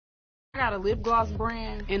I got a lip gloss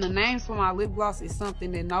brand, and the names for my lip gloss is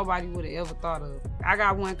something that nobody would have ever thought of. I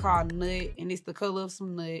got one called Nut, and it's the color of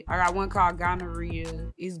some nut. I got one called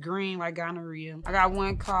Gonorrhea. It's green like gonorrhea. I got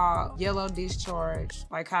one called Yellow Discharge,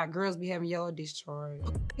 like how girls be having yellow discharge.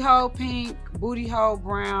 Booty hole pink, booty hole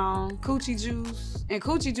brown, coochie juice. And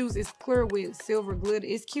coochie juice is clear with silver glitter.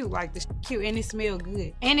 It's cute, like the cute, and it smells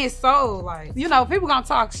good. And it's so, like, you know, people gonna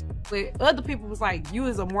talk but other people was like, you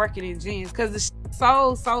is a marketing genius, because the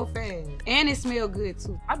sold so fast. And it smelled good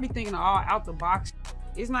too. I be thinking of all out the box.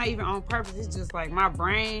 It's not even on purpose. It's just like my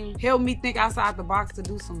brain helped me think outside the box to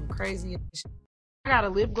do some crazy shit. I got a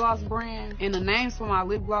lip gloss brand, and the names for my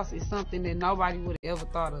lip gloss is something that nobody would have ever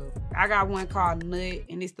thought of. I got one called Nut,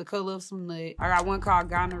 and it's the color of some nut. I got one called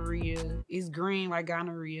Gonorrhea. It's green like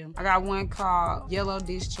gonorrhea. I got one called Yellow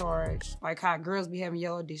Discharge, like how girls be having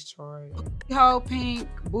yellow discharge. Booty hole pink,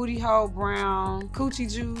 booty hole brown,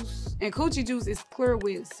 coochie juice. And coochie juice is clear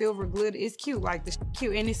with silver glitter. It's cute, like the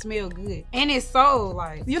cute, and it smells good. And it's so,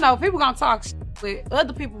 like, you know, people gonna talk but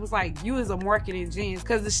other people was like, you is a marketing genius,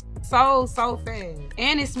 because the sold so fast.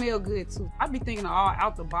 And it smelled good too. I be thinking of all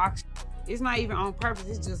out the box. It's not even on purpose.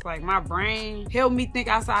 It's just like my brain helped me think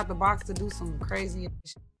outside the box to do some crazy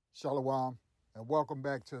shit. Shalom, and welcome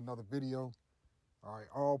back to another video. All right,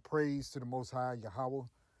 all praise to the Most High Yahweh.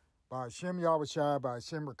 By Hashem Yahushai, by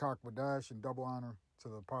Hashem Rakak Wadash, and double honor to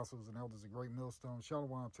the apostles and elders of Great Millstone.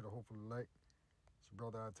 Shalom to the hopeful elect. It's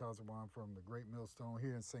your brother Atazawan from the Great Millstone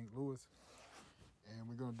here in St. Louis. And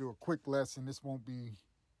we're going to do a quick lesson. This won't be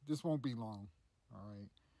long. All right,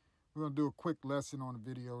 we're going to do a quick lesson on the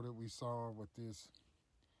video that we saw with this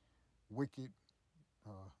wicked,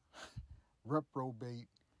 reprobate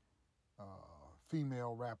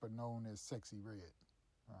female rapper known as Sexyy Red.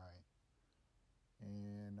 All right,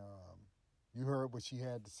 and you heard what she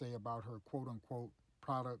had to say about her quote-unquote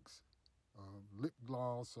products, lip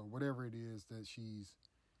gloss or whatever it is that she's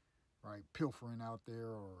pilfering out there,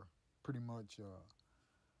 or pretty much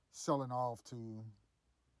selling off to.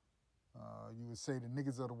 You would say the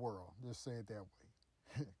niggas of the world. Just say it that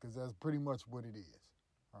way, because that's pretty much what it is.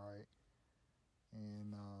 All right,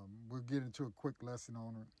 and we'll get into a quick lesson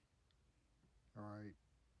on it. All right,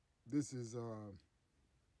 this is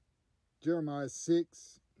Jeremiah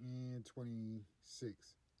 6 and 26.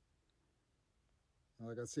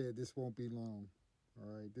 Like I said, this won't be long. All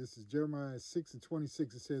right, this is Jeremiah 6 and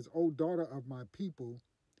 26. It says, O daughter of my people,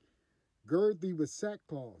 gird thee with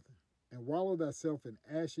sackcloth, and wallow thyself in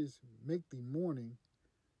ashes, make thee mourning,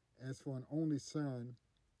 as for an only son,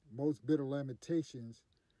 most bitter lamentations,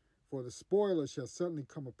 for the spoiler shall suddenly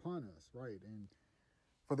come upon us, right? And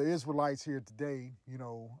for the Israelites here today, you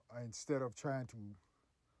know, instead of trying to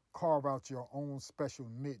carve out your own special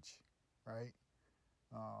niche, right?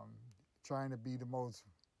 Trying to be the most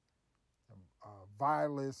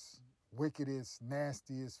vilest, wickedest,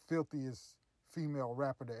 nastiest, filthiest female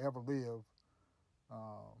rapper to ever live.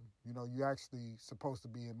 You know, you actually supposed to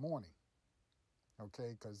be in mourning,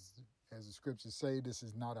 okay? Because as the scriptures say, this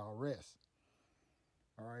is not our rest.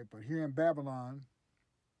 All right, but here in Babylon,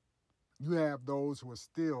 you have those who are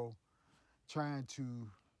still trying to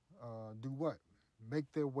do what? Make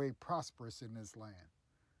their way prosperous in this land.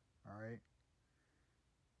 All right.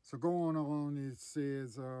 So going on, it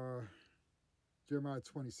says, Jeremiah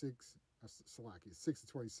 26, 6 and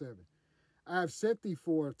 27. I have set thee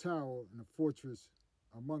for a tower and a fortress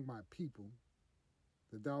among my people,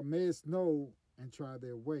 that thou mayest know and try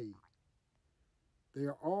their way. They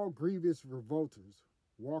are all grievous revolters,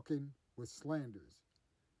 walking with slanders.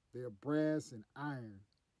 They are brass and iron.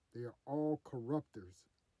 They are all corrupters.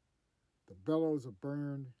 The bellows are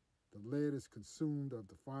burned. The lead is consumed of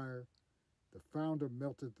the fire. The founder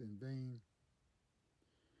melteth in vain.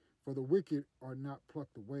 For the wicked are not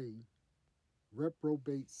plucked away.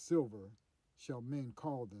 Reprobate silver shall men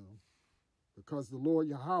call them, because the Lord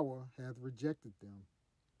Yahweh hath rejected them.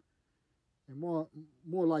 And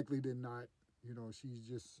more likely than not, you know, she's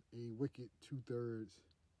just a wicked 2/3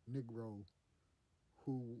 Negro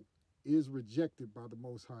who is rejected by the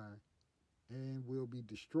Most High and will be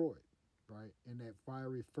destroyed, right, in that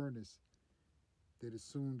fiery furnace that is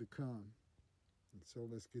soon to come. And so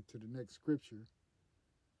let's get to the next scripture.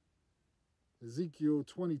 Ezekiel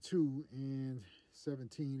 22 and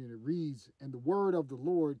 17, and it reads, And the word of the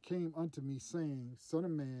Lord came unto me, saying, Son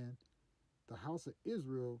of man, the house of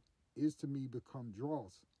Israel is to me become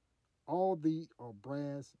dross. All these are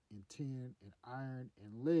brass and tin and iron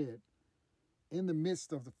and lead in the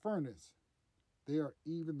midst of the furnace. They are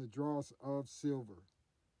even the dross of silver.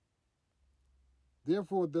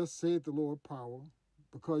 Therefore thus saith the Lord power,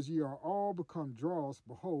 because ye are all become dross,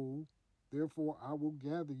 behold, therefore I will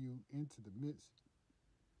gather you into the midst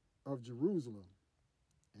of Jerusalem.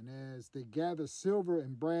 And as they gather silver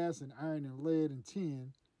and brass and iron and lead and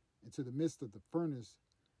tin into the midst of the furnace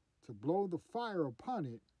to blow the fire upon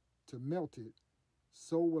it, to melt it,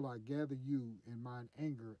 so will I gather you in mine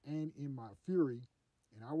anger and in my fury,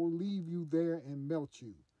 and I will leave you there and melt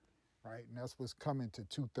you. Right? And that's what's coming to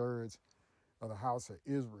 2/3 of the house of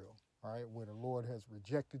Israel, right? Where the Lord has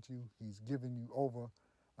rejected you. He's given you over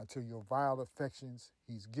unto your vile affections.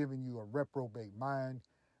 He's given you a reprobate mind,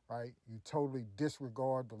 right? You totally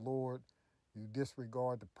disregard the Lord. You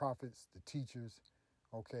disregard the prophets, the teachers,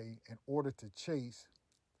 okay, in order to chase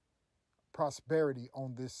prosperity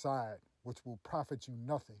on this side, which will profit you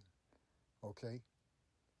nothing, okay?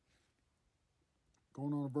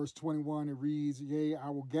 Going on to verse 21, it reads, Yea, I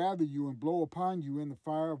will gather you and blow upon you in the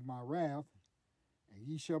fire of my wrath, and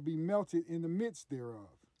ye shall be melted in the midst thereof.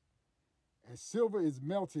 As silver is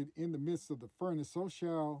melted in the midst of the furnace, so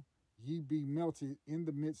shall ye be melted in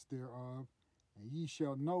the midst thereof, and ye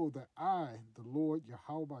shall know that I, the Lord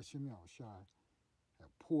Yahweh B'Shem Yahushai,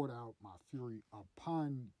 have poured out my fury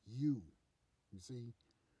upon you. You see?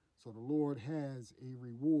 So the Lord has a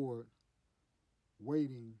reward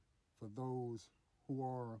waiting for those who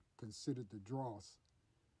are considered the dross,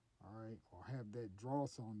 all right, or have that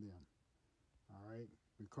dross on them, all right,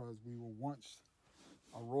 because we were once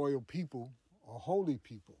a royal people, a holy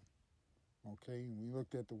people, okay, and we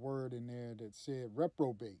looked at the word in there that said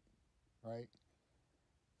reprobate, right,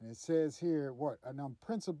 and it says here, what, an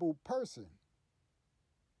unprincipled person,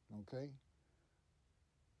 okay,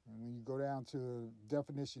 and when you go down to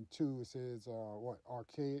definition 2, it says,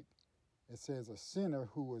 archaic. It says a sinner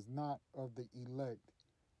who is not of the elect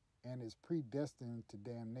and is predestined to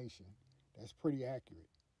damnation. That's pretty accurate,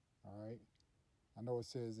 all right? I know it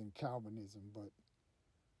says in Calvinism, but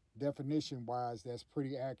definition-wise, that's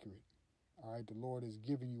pretty accurate, all right? The Lord is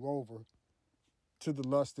giving you over to the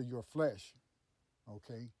lust of your flesh,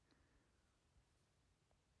 okay?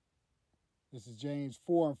 This is James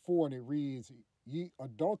 4:4, and it reads, Ye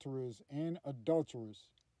adulterers and adulterers,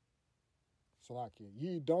 Salakia,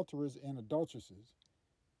 ye adulterers and adulteresses,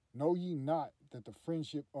 know ye not that the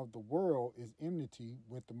friendship of the world is enmity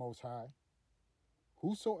with the Most High?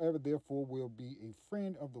 Whosoever therefore will be a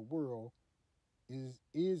friend of the world is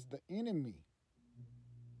the enemy,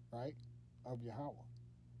 right, of Yahweh.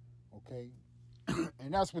 Okay?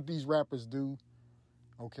 And that's what these rappers do,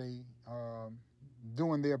 okay?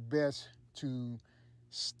 Doing their best to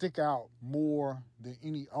stick out more than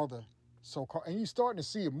any other so-called. And you're starting to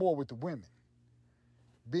see it more with the women.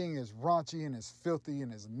 Being as raunchy and as filthy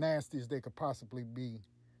and as nasty as they could possibly be.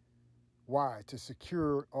 Why? To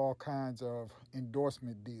secure all kinds of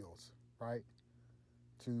endorsement deals, right?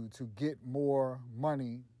 To get more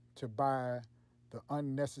money to buy the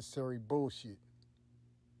unnecessary bullshit,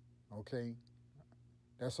 okay?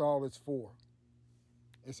 That's all it's for.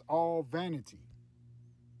 It's all vanity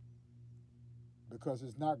because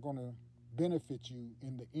it's not going to benefit you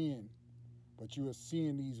in the end, but you are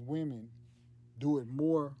seeing these women do it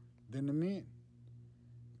more than the men.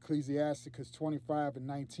 Ecclesiasticus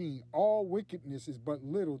 25:19, all wickedness is but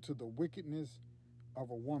little to the wickedness of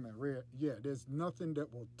a woman. Yeah, there's nothing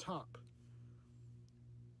that will top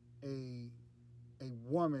a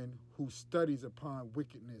woman who studies upon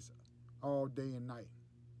wickedness all day and night,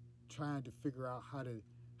 trying to figure out how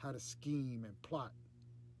to scheme and plot.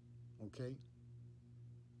 Okay?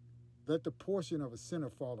 Let the portion of a sinner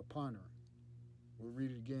fall upon her. We'll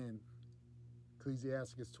read it again.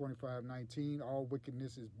 Ecclesiasticus 25:19, all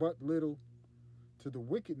wickedness is but little to the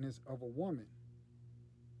wickedness of a woman.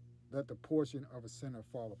 Let the portion of a sinner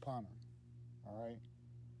fall upon her. All right?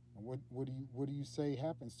 And what do you say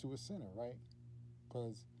happens to a sinner, right?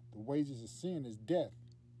 Because the wages of sin is death,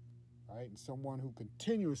 right? And someone who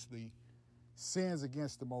continuously sins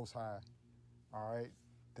against the Most High, all right,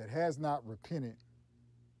 that has not repented,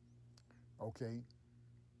 okay,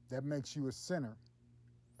 that makes you a sinner.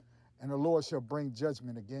 And the Lord shall bring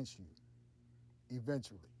judgment against you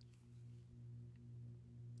eventually.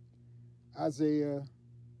 Isaiah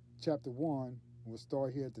chapter 1, we'll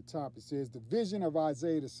start here at the top. It says, the vision of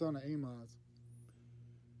Isaiah the son of Amoz,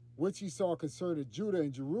 which he saw concerning Judah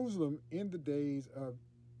and Jerusalem in the days of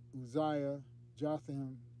Uzziah,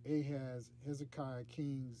 Jotham, Ahaz, Hezekiah,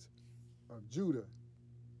 kings of Judah.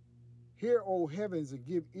 Hear, O heavens, and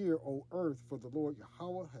give ear, O earth, for the Lord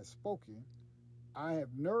Yahweh has spoken. I have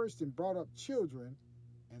nourished and brought up children,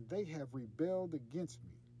 and they have rebelled against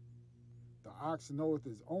me. The ox knoweth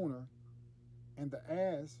his owner, and the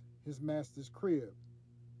ass his master's crib.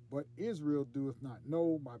 But Israel doeth not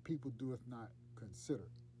know, my people doeth not consider.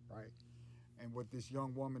 Right? And what this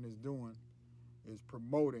young woman is doing is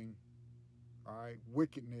promoting all right,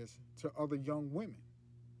 wickedness to other young women,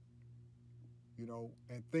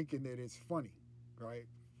 and thinking that it's funny, right?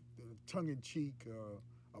 Tongue in cheek,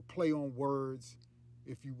 a play on words,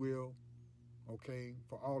 if you will, okay,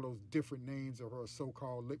 for all those different names of her so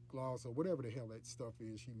called lip gloss or whatever the hell that stuff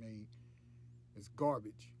is she made. It's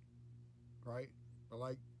garbage, right? But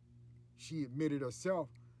like she admitted herself,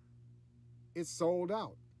 it's sold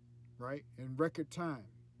out, right? In record time.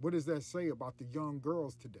 What does that say about the young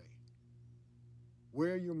girls today?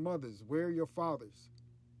 Where are your mothers? Where are your fathers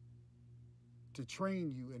to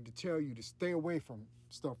train you and to tell you to stay away from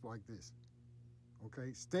stuff like this?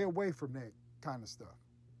 Okay? Stay away from that kind of stuff.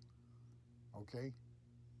 Okay?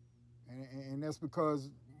 And that's because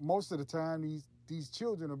most of the time these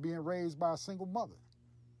children are being raised by a single mother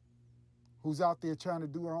who's out there trying to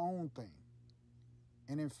do her own thing.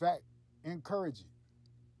 And in fact, encourage it.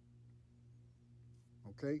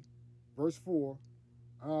 Okay? Verse 4,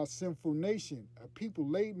 our sinful nation, a people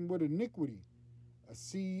laden with iniquity, a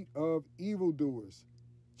seed of evildoers,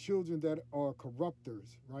 children that are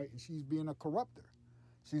corrupters, right? And she's being a corrupter.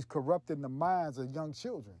 She's corrupting the minds of young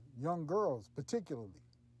children, young girls particularly.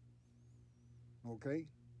 Okay?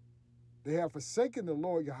 They have forsaken the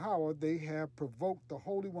Lord Yahweh. They have provoked the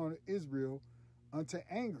Holy One of Israel unto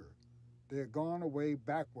anger. They're gone away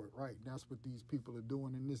backward, right? That's what these people are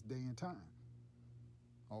doing in this day and time.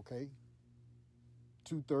 Okay?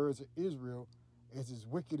 2/3 of Israel is as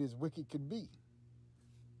wicked can be.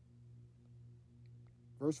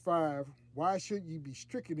 Verse 5, why should ye be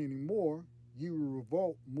stricken any more? You will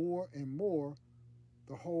revolt more and more.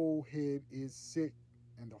 The whole head is sick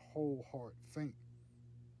and the whole heart faint.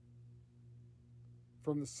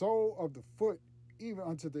 From the sole of the foot even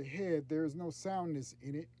unto the head there is no soundness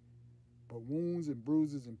in it, but wounds and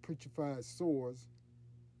bruises and putrefied sores.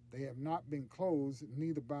 They have not been closed,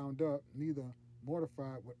 neither bound up, neither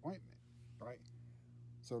mortified with ointment, right?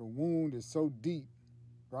 So the wound is so deep,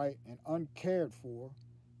 right, and uncared for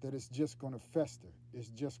that it's just going to fester. It's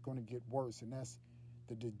just going to get worse. And that's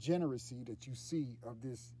the degeneracy that you see of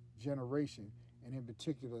this generation, and in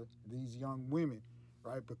particular, these young women,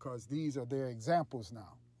 right? Because these are their examples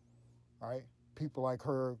now, right? People like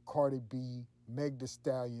her, Cardi B, Meg Thee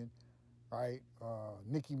Stallion, right?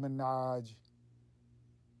 Nicki Minaj,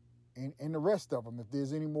 and the rest of them, if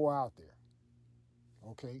there's any more out there,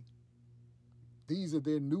 okay? These are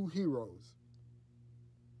their new heroes.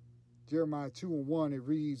 Jeremiah 2:1, it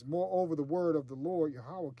reads, moreover, the word of the Lord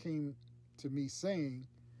Yahweh came to me, saying,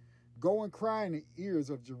 go and cry in the ears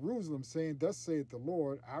of Jerusalem, saying, thus saith the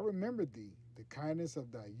Lord, I remembered thee, the kindness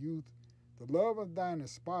of thy youth, the love of thine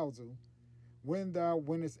espousal, when thou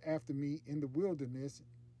wentest after me in the wilderness,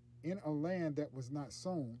 in a land that was not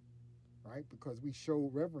sown, right? Because we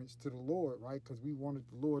showed reverence to the Lord, right? Because we wanted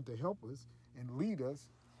the Lord to help us and lead us,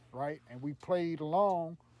 right? And we played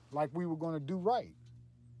along like we were going to do right.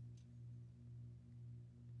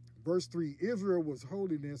 Verse 3, Israel was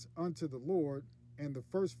holiness unto the Lord, and the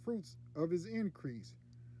first fruits of his increase.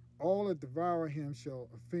 All that devour him shall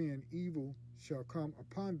offend, evil shall come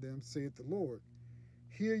upon them, saith the Lord.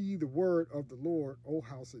 Hear ye the word of the Lord, O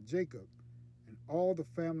house of Jacob, and all the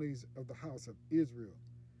families of the house of Israel.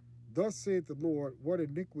 Thus saith the Lord, what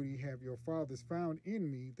iniquity have your fathers found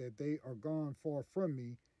in me, that they are gone far from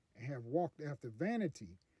me, and have walked after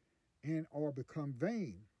vanity, and are become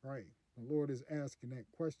vain, right? The Lord is asking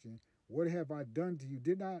that question. What have I done to you?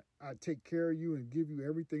 Did not I take care of you and give you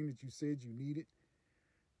everything that you said you needed?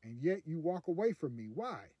 And yet you walk away from me.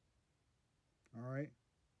 Why? All right.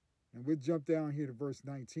 And we'll jump down here to verse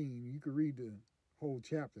 19. You can read the whole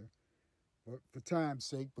chapter. But for time's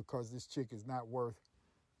sake, because this chick is not worth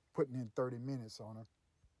putting in 30 minutes on her.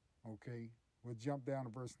 Okay. We'll jump down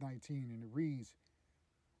to verse 19, and it reads,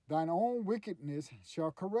 thine own wickedness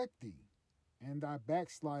shall correct thee, and thy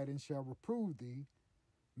backsliding shall reprove thee.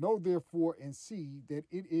 Know therefore and see that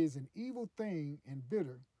it is an evil thing and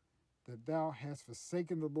bitter that thou hast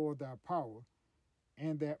forsaken the Lord thy power,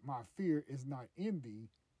 and that my fear is not in thee,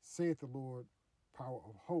 saith the Lord, power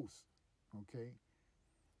of hosts. Okay?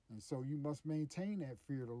 And so you must maintain that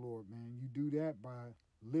fear of the Lord, man. You do that by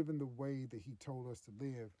living the way that he told us to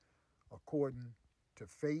live, according to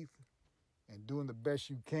faith, and doing the best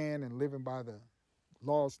you can, and living by the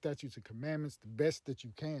laws, statutes, and commandments the best that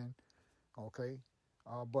you can, okay?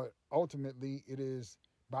 But ultimately, it is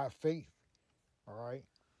by faith, all right?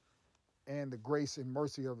 And the grace and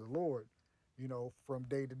mercy of the Lord, from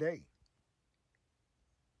day to day.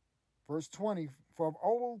 Verse 20, for of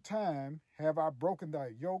old time have I broken thy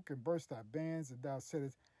yoke and burst thy bands, and thou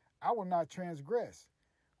saidest, I will not transgress.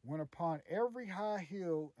 When upon every high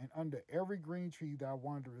hill and under every green tree thou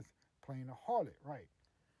wanderest, playing a harlot, right?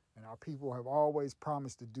 And our people have always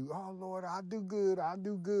promised to do, oh, Lord, I'll do good, I'll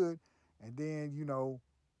do good. And then, you know,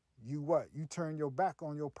 you what? You turn your back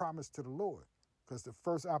on your promise to the Lord. Because the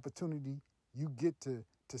first opportunity you get to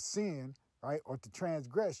sin, right, or to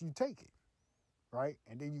transgress, you take it, right?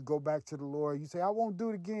 And then you go back to the Lord. You say, I won't do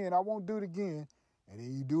it again. I won't do it again. And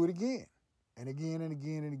then you do it again and again and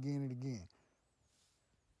again and again and again.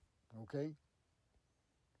 Okay?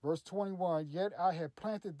 Verse 21, yet I have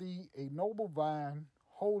planted thee a noble vine,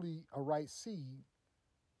 wholly a right seed.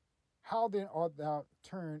 How then art thou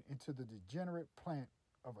turned into the degenerate plant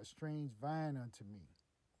of a strange vine unto me?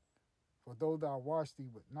 For though thou wash thee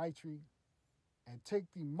with nitre, and take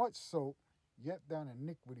thee much soap, yet thine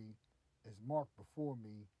iniquity is marked before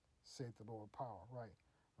me, saith the Lord power. Right.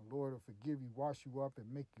 The Lord will forgive you, wash you up,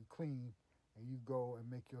 and make you clean, and you go and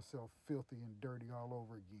make yourself filthy and dirty all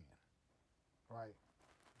over again. Right.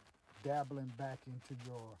 Dabbling back into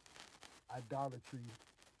your idolatry,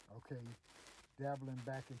 okay? Dabbling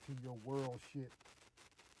back into your world shit,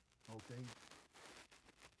 okay?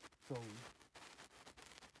 So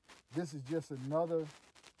this is just another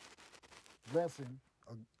lesson,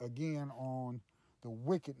 again, on the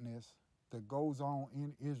wickedness that goes on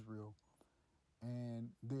in Israel, and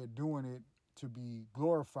they're doing it to be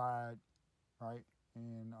glorified, right,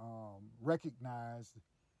 and recognized,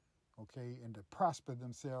 okay, and to prosper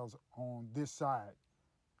themselves on this side,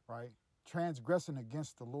 right, transgressing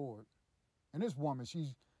against the Lord. And this woman,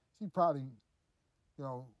 she probably, you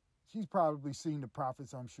know, she's probably seen the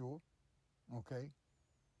prophets, I'm sure, okay,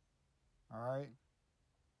 all right,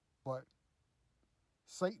 but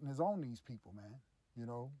Satan is on these people, man. You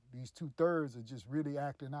know, these 2/3 are just really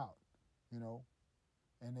acting out, you know,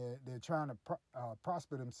 and they're trying to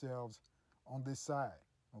prosper themselves on this side,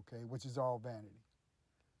 okay, which is all vanity.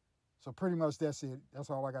 So pretty much that's it. That's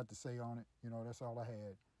all I got to say on it. You know, that's all I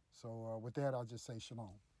had. So with that, I'll just say shalom.